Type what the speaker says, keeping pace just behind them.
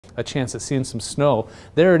a chance at seeing some snow.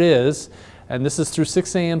 There it is. And this is through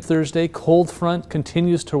 6 a.m. Thursday. Cold front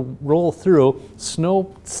continues to roll through.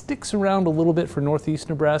 Snow sticks around a little bit for northeast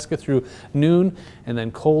Nebraska through noon, and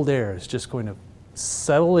then cold air is just going to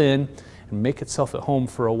settle in and make itself at home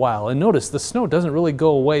for a while. And notice the snow doesn't really go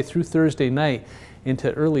away through Thursday night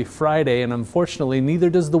into early Friday, and unfortunately neither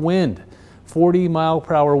does the wind.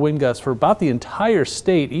 40-mile-per-hour wind gusts for about the entire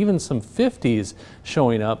state, even some 50s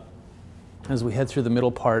showing up as we head through the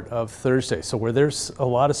middle part of Thursday. So where there's a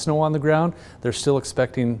lot of snow on the ground, they're still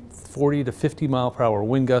expecting 40 to 50 mile-per-hour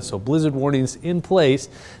wind gusts, so blizzard warnings in place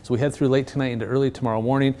as we head through late tonight into early tomorrow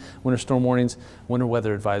morning. Winter storm warnings, winter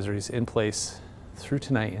weather advisories in place through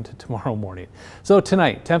tonight into tomorrow morning. So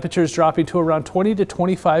tonight, temperatures dropping to around 20 to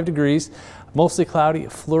 25 degrees. Mostly cloudy, a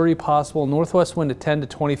flurry possible, northwest wind at 10 to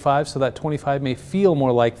 25, so that 25 may feel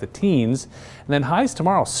more like the teens. And then highs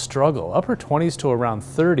tomorrow struggle, upper 20s to around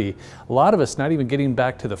 30. A lot of us not even getting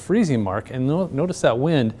back to the freezing mark, and notice that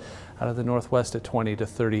wind out of the northwest at 20 to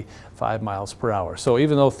 35 miles per hour. So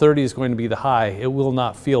even though 30 is going to be the high, it will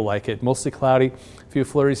not feel like it. Mostly cloudy, a few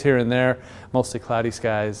flurries here and there, mostly cloudy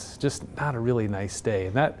skies, just not a really nice day.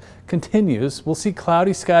 And that continues. We'll see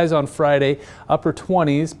cloudy skies on Friday, upper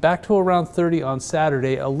 20s, back to around 30 on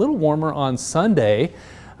Saturday, a little warmer on Sunday.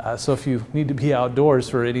 So if you need to be outdoors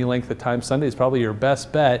for any length of time, Sunday is probably your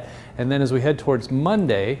best bet. And then as we head towards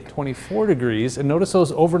Monday, 24 degrees, and notice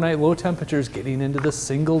those overnight low temperatures getting into the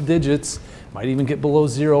single digits, might even get below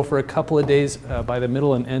zero for a couple of days by the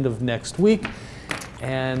middle and end of next week.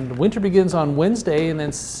 And winter begins on Wednesday, and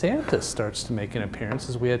then Santa starts to make an appearance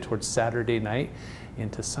as we head towards Saturday night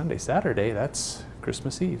into Sunday. Saturday, that's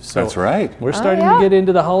Christmas Eve. So that's right. We're starting to get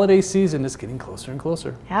into the holiday season. It's getting closer and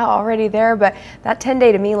closer. Yeah, already there, but that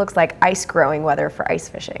 10-day to me looks like ice growing weather for ice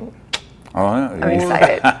fishing. Oh, I'm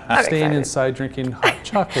excited. Staying inside drinking hot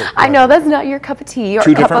chocolate. I know that's not your cup of tea or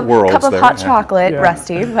Two cup different worlds of there, hot chocolate,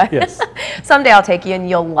 Rusty, but yes. Someday I'll take you and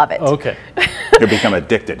you'll love it. Okay. You'll become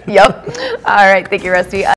addicted. Yep. All right. Thank you, Rusty.